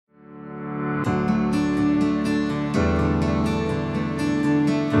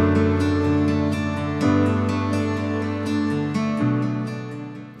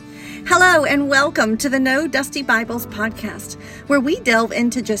Hello and welcome to the No Dusty Bibles podcast, where we delve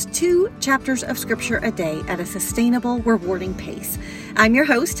into just 2 chapters of Scripture a day at a sustainable, rewarding pace. I'm your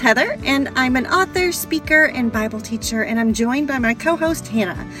host, Heather, and I'm an author, speaker, and Bible teacher, and I'm joined by my co-host,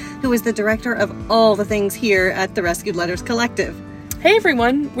 Hannah, who is the director of all the things here at the Rescued Letters Collective. Hey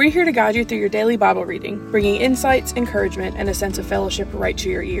everyone, we're here to guide you through your daily Bible reading, bringing insights, encouragement, and a sense of fellowship right to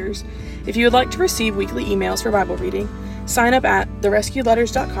your ears. If you would like to receive weekly emails for Bible reading, sign up at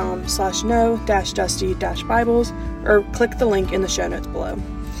therescuedletters.com/no-dusty-bibles or click the link in the show notes below.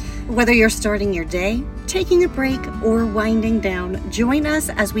 Whether you're starting your day, taking a break, or winding down, join us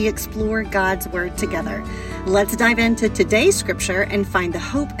as we explore God's Word together. Let's dive into today's Scripture and find the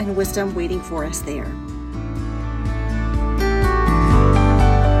hope and wisdom waiting for us there.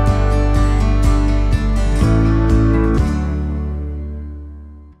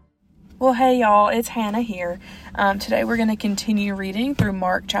 Well, hey y'all, it's Hannah here. Today we're going to continue reading through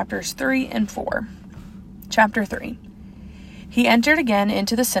Mark chapters 3 and 4. Chapter 3. He entered again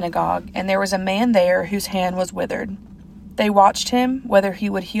into the synagogue, and there was a man there whose hand was withered. They watched him, whether he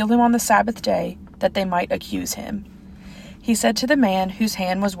would heal him on the Sabbath day, that they might accuse him. He said to the man whose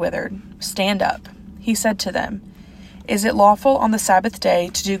hand was withered, "Stand up." He said to them, "Is it lawful on the Sabbath day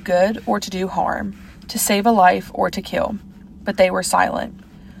to do good or to do harm, to save a life or to kill?" But they were silent.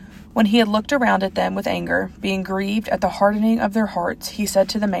 When he had looked around at them with anger, being grieved at the hardening of their hearts, he said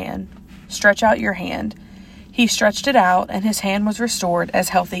to the man, "Stretch out your hand." He stretched it out, and his hand was restored as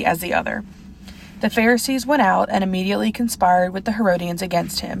healthy as the other. The Pharisees went out and immediately conspired with the Herodians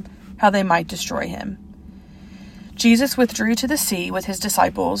against him, how they might destroy him. Jesus withdrew to the sea with his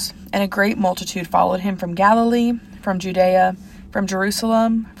disciples, and a great multitude followed him from Galilee, from Judea, from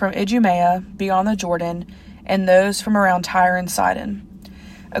Jerusalem, from Idumea, beyond the Jordan, and those from around Tyre and Sidon.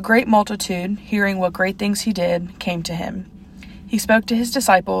 A great multitude, hearing what great things he did, came to him. He spoke to his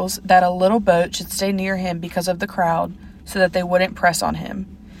disciples that a little boat should stay near him because of the crowd, so that they wouldn't press on him.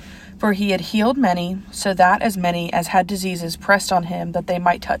 For he had healed many, so that as many as had diseases pressed on him that they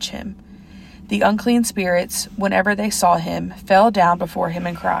might touch him. The unclean spirits, whenever they saw him, fell down before him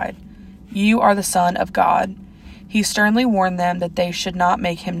and cried, "You are the Son of God." He sternly warned them that they should not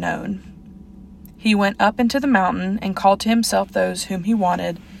make him known. He went up into the mountain and called to himself those whom he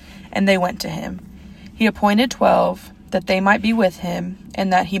wanted, and they went to him. He appointed 12, that they might be with him,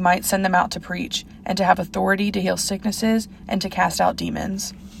 and that he might send them out to preach, and to have authority to heal sicknesses, and to cast out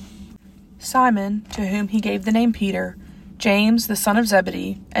demons. Simon, to whom he gave the name Peter, James the son of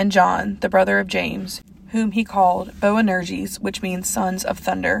Zebedee, and John, the brother of James, whom he called Boanerges, which means sons of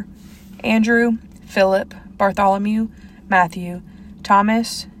thunder, Andrew, Philip, Bartholomew, Matthew,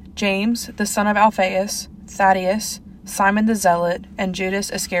 Thomas, James, the son of Alphaeus, Thaddeus, Simon the Zealot, and Judas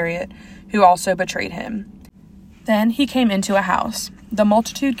Iscariot, who also betrayed him. Then he came into a house. The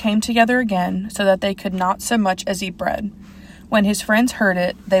multitude came together again, so that they could not so much as eat bread. When his friends heard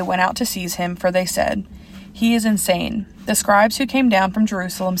it, they went out to seize him, for they said, "He is insane." The scribes who came down from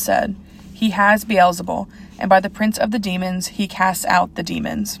Jerusalem said, "He has Beelzebul, and by the prince of the demons he casts out the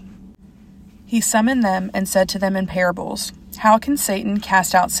demons." He summoned them and said to them in parables, "How can Satan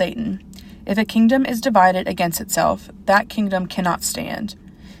cast out Satan? If a kingdom is divided against itself, that kingdom cannot stand.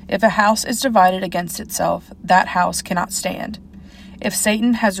 If a house is divided against itself, that house cannot stand. If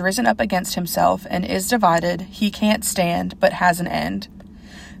Satan has risen up against himself and is divided, he can't stand, but has an end.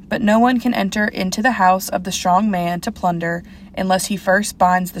 But no one can enter into the house of the strong man to plunder unless he first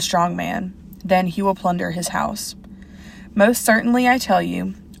binds the strong man. Then he will plunder his house. Most certainly I tell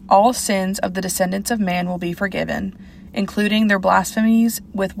you, all sins of the descendants of man will be forgiven, including their blasphemies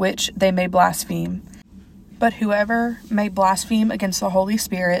with which they may blaspheme. But whoever may blaspheme against the Holy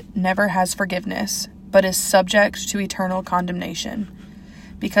Spirit never has forgiveness, but is subject to eternal condemnation,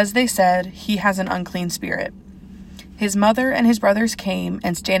 because they said, 'He has an unclean spirit.' His mother and his brothers came,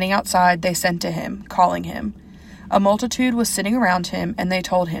 and standing outside they sent to him, calling him. A multitude was sitting around him, and they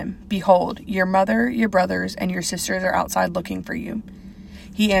told him, 'Behold, your mother, your brothers, and your sisters are outside looking for you.'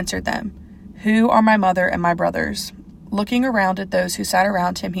 He answered them, 'Who are my mother and my brothers?' Looking around at those who sat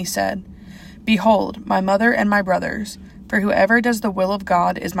around him, he said, 'Behold, my mother and my brothers, for whoever does the will of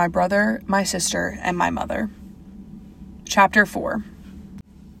God is my brother, my sister, and my mother.'" Chapter 4.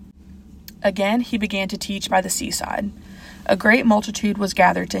 Again he began to teach by the seaside. A great multitude was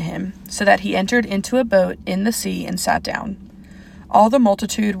gathered to him, so that he entered into a boat in the sea and sat down. All the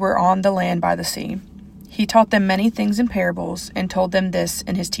multitude were on the land by the sea. He taught them many things in parables, and told them this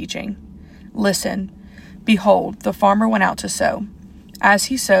in his teaching. "Listen, behold, the farmer went out to sow. As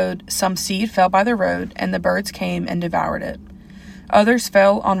he sowed, some seed fell by the road, and the birds came and devoured it. Others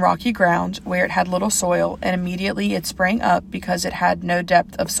fell on rocky ground, where it had little soil, and immediately it sprang up because it had no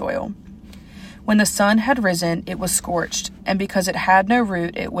depth of soil. When the sun had risen, it was scorched, and because it had no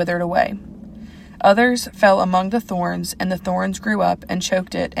root, it withered away. Others fell among the thorns, and the thorns grew up and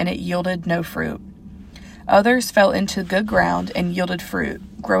choked it, and it yielded no fruit. Others fell into good ground and yielded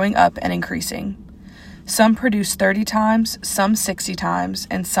fruit, growing up and increasing. Some produced 30 times, some 60 times,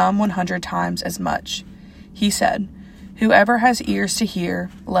 and some 100 times as much. He said, "Whoever has ears to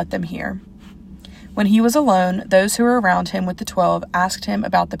hear, let them hear." When he was alone, those who were around him with the 12 asked him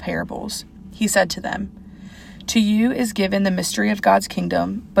about the parables. He said to them, "To you is given the mystery of God's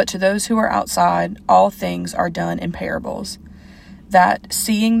kingdom, but to those who are outside, all things are done in parables, that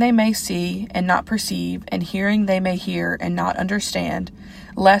seeing they may see and not perceive, and hearing they may hear and not understand,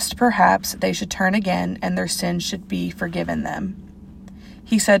 lest perhaps they should turn again and their sins should be forgiven them."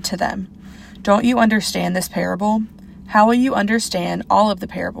 He said to them, "Don't you understand this parable? How will you understand all of the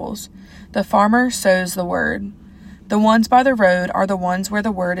parables? The farmer sows the word. The ones by the road are the ones where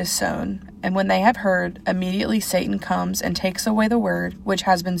the word is sown, and when they have heard, immediately Satan comes and takes away the word which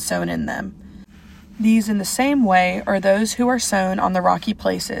has been sown in them. These in the same way are those who are sown on the rocky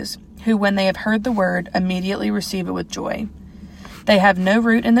places, who when they have heard the word, immediately receive it with joy. They have no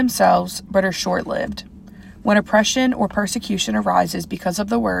root in themselves, but are short-lived. When oppression or persecution arises because of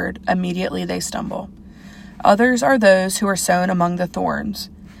the word, immediately they stumble. Others are those who are sown among the thorns.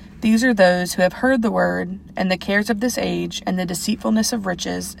 These are those who have heard the word, and the cares of this age, and the deceitfulness of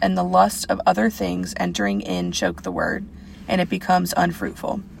riches, and the lust of other things entering in choke the word, and it becomes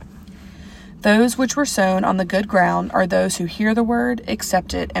unfruitful. Those which were sown on the good ground are those who hear the word,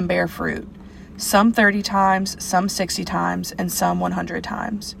 accept it, and bear fruit, some 30 times, some 60 times, and some 100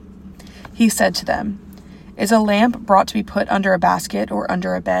 times. He said to them, "Is a lamp brought to be put under a basket or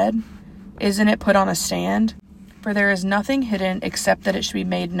under a bed? Isn't it put on a stand? For there is nothing hidden except that it should be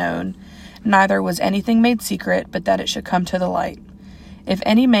made known, neither was anything made secret, but that it should come to the light. If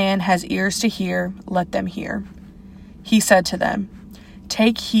any man has ears to hear, let them hear." He said to them,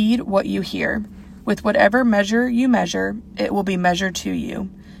 "Take heed what you hear. With whatever measure you measure, it will be measured to you,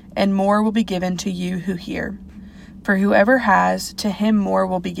 and more will be given to you who hear. For whoever has, to him more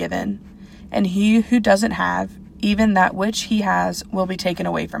will be given, and he who doesn't have, even that which he has, will be taken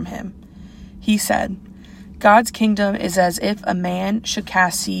away from him." He said, "God's kingdom is as if a man should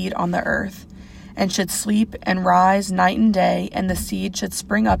cast seed on the earth, and should sleep and rise night and day, and the seed should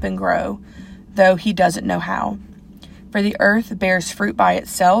spring up and grow, though he doesn't know how. For the earth bears fruit by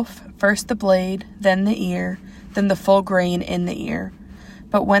itself, first the blade, then the ear, then the full grain in the ear.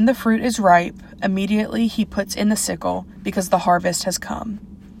 But when the fruit is ripe, immediately he puts in the sickle, because the harvest has come."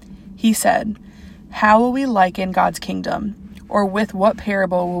 He said, "How will we liken God's kingdom? Or with what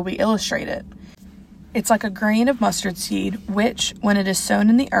parable will we illustrate it? It's like a grain of mustard seed, which, when it is sown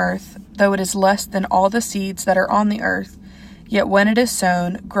in the earth, though it is less than all the seeds that are on the earth, yet when it is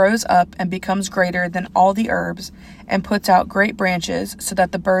sown, grows up and becomes greater than all the herbs, and puts out great branches, so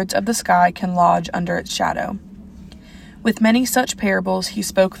that the birds of the sky can lodge under its shadow." With many such parables he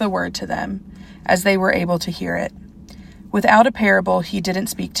spoke the word to them, as they were able to hear it. Without a parable he didn't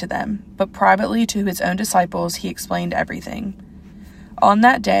speak to them, but privately to his own disciples he explained everything. On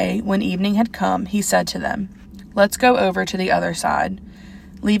that day, when evening had come, he said to them, "Let's go over to the other side."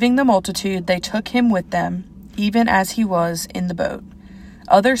 Leaving the multitude, they took him with them, even as he was in the boat.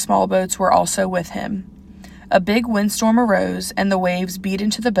 Other small boats were also with him. A big windstorm arose, and the waves beat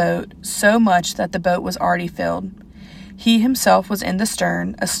into the boat, so much that the boat was already filled. He himself was in the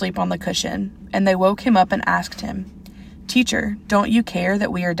stern, asleep on the cushion, and they woke him up and asked him, "Teacher, don't you care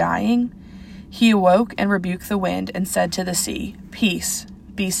that we are dying?" He awoke and rebuked the wind and said to the sea, "Peace,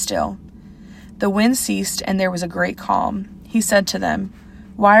 be still." The wind ceased, and there was a great calm. He said to them,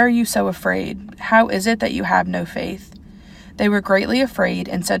 "Why are you so afraid? How is it that you have no faith?" They were greatly afraid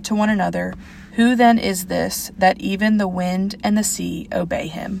and said to one another, "Who then is this, that even the wind and the sea obey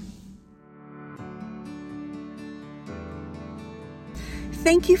him?"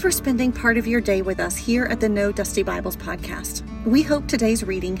 Thank you for spending part of your day with us here at the No Dusty Bibles podcast. We hope today's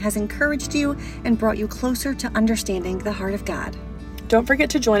reading has encouraged you and brought you closer to understanding the heart of God. Don't forget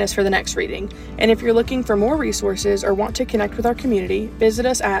to join us for the next reading. And if you're looking for more resources or want to connect with our community, visit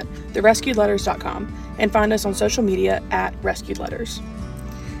us at therescuedletters.com and find us on social media at Rescued Letters.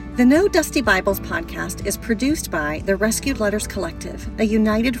 The No Dusty Bibles podcast is produced by the Rescued Letters Collective, a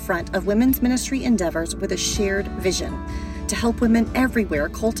united front of women's ministry endeavors with a shared vision to help women everywhere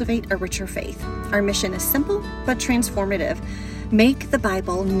cultivate a richer faith. Our mission is simple but transformative. Make the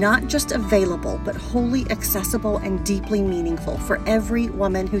Bible not just available, but wholly accessible and deeply meaningful for every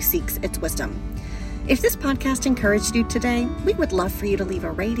woman who seeks its wisdom. If this podcast encouraged you today, we would love for you to leave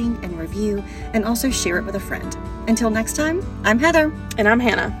a rating and review and also share it with a friend. Until next time, I'm Heather. And I'm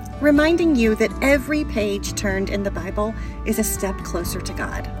Hannah. Reminding you that every page turned in the Bible is a step closer to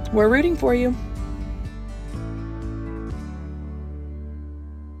God. We're rooting for you.